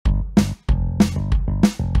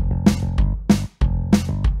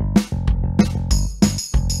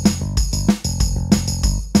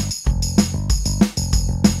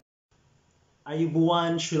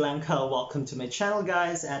everyone, Sri Lanka. Welcome to my channel,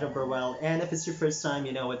 guys, Adam Burwell. And if it's your first time,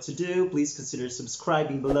 you know what to do. Please consider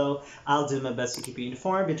subscribing below. I'll do my best to keep you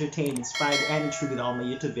informed, entertained, inspired, and intrigued with all my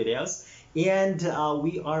YouTube videos. And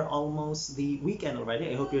we are almost the weekend already.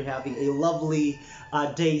 I hope you're having a lovely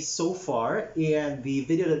day so far. And the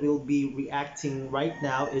video that we'll be reacting right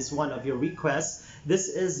now is one of your requests. This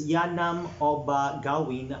is Yannam Oba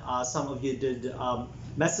Gawin. Some of you did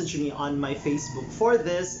message me on my Facebook for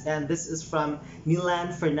this, and this is from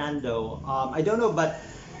Nilan Fernando. I don't know, but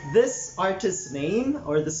this artist's name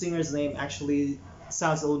or the singer's name actually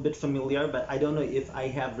sounds a little bit familiar, but I don't know if I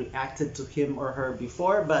have reacted to him or her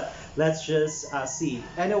before, but let's just see.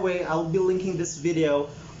 Anyway, I'll be linking this video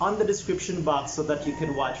on the description box so that you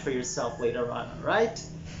can watch for yourself later on, right?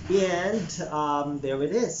 And there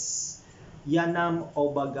it is. Yannam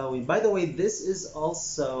Oba Gawin. By the way, this is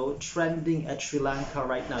also trending at Sri Lanka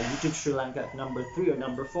right now. YouTube Sri Lanka at number 3 or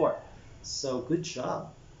number 4. So good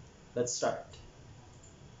job. Let's start.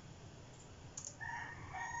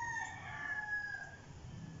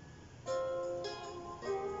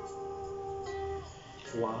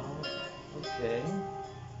 Wow. Okay.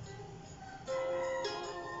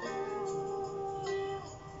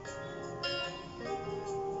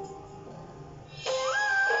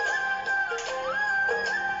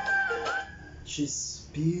 She's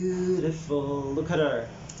beautiful. Look at her.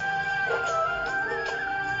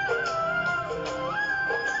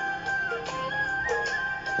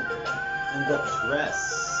 And the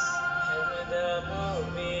dress.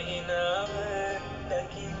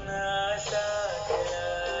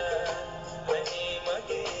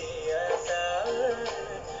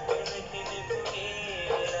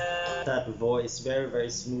 That voice, very, very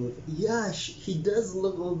smooth. Yeah, he does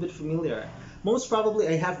look a little bit familiar. Most probably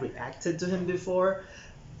I have reacted to him before.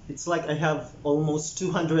 It's like I have almost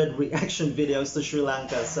 200 reaction videos to Sri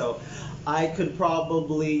Lanka, so I could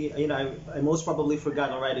probably, I most probably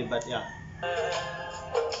forgot already, but yeah.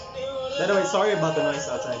 By the way, sorry about the noise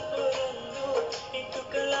outside.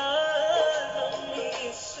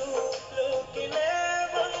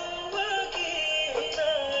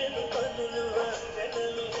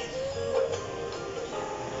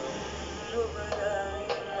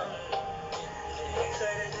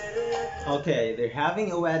 Okay, they're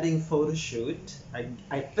having a wedding photo shoot,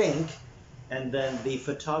 I think, and then the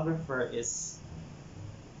photographer is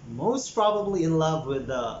most probably in love with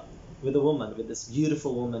the woman, with this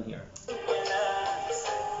beautiful woman here.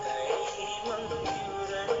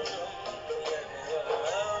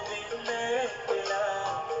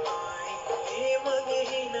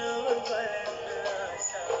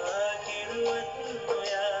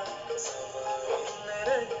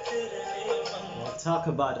 Talk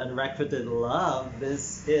about unrequited love.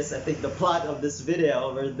 This is, I think, the plot of this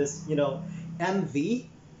video, where this, MV.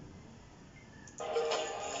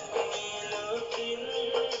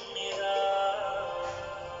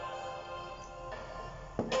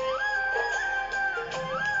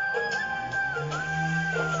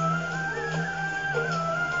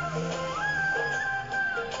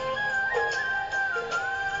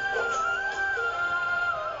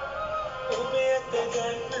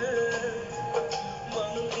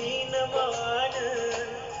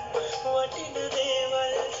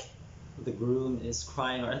 The groom is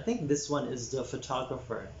crying, or I think this one is the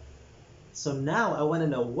photographer. So now I want to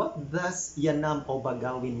know, what does Yannam Oba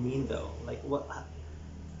Gawin mean though? Like what?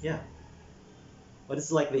 Yeah. What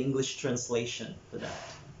is like the English translation for that?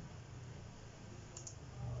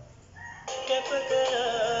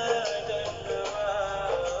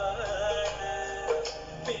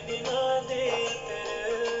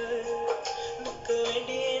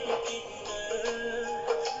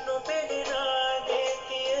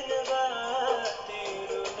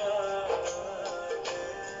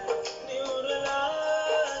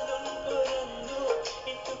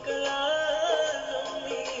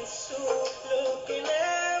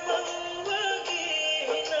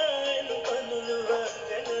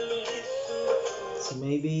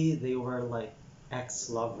 Maybe they were like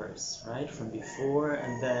ex-lovers, right, from before,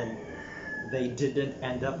 and then they didn't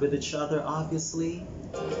end up with each other, obviously.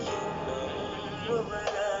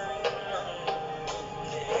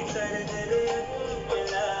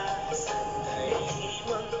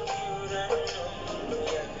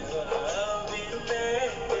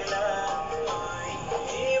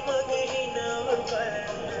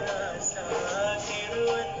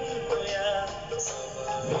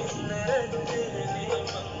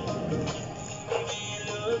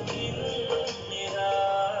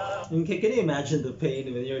 Okay, can you imagine the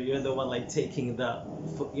pain when you're the one like taking the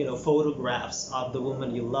photographs of the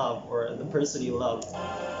woman you love or the person you love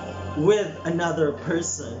with another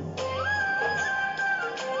person?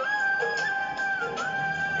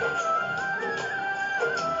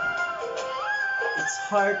 It's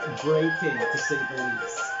heartbreaking to say the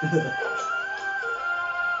least.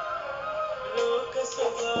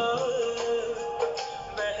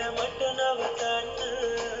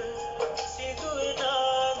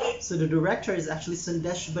 So the director is actually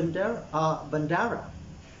Sandesh Bandara.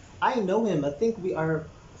 I know him. I think we are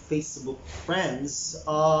Facebook friends.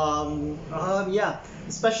 Yeah,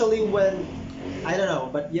 especially when I don't know,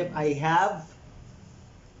 but yep, I have.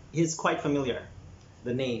 He's quite familiar.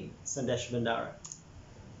 The name Sandesh Bandara.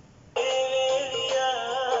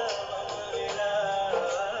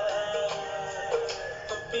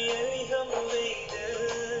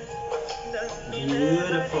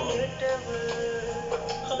 Beautiful.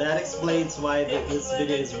 That explains why this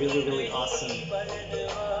video is really, really awesome.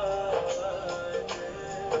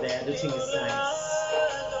 The editing is nice.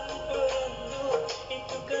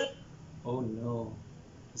 Oh no,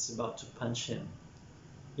 he's about to punch him.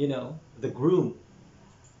 You know, the groom.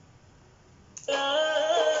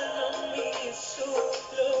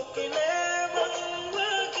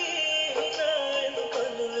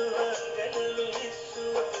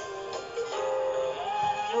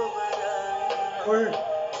 Or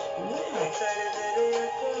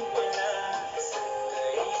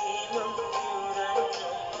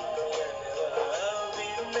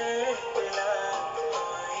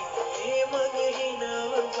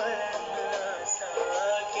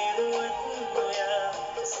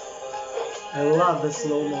I love the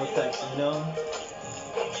slow-mo effect, you know?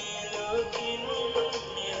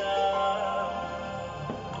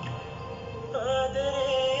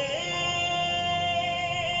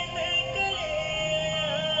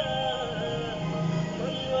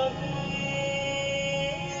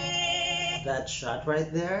 That shot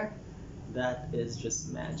right there, that is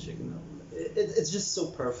just magic, you know? It's just so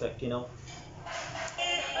perfect, you know?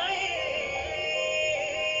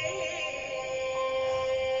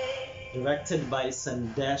 Directed by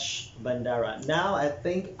Sandesh Bandara. Now I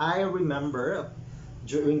think I remember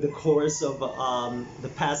during the course of the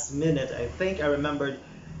past minute, I think I remembered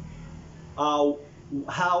uh,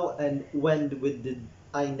 how and when did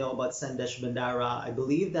I know about Sandesh Bandara. I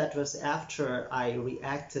believe that was after I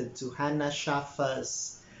reacted to Hannah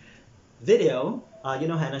Shafa's video. You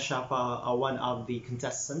know Hannah Shafa, one of the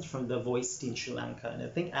contestants from The Voice Team Sri Lanka, and I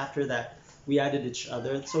think after that we added each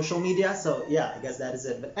other on social media. So yeah, I guess that is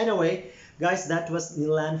it. But anyway, guys, that was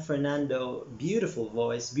Nilan Fernando. Beautiful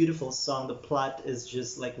voice, beautiful song. The plot is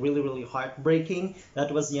just like really, really heartbreaking.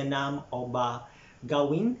 That was Yannam Oba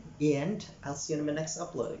Gawin, and I'll see you in my next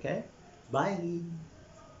upload. Okay, bye.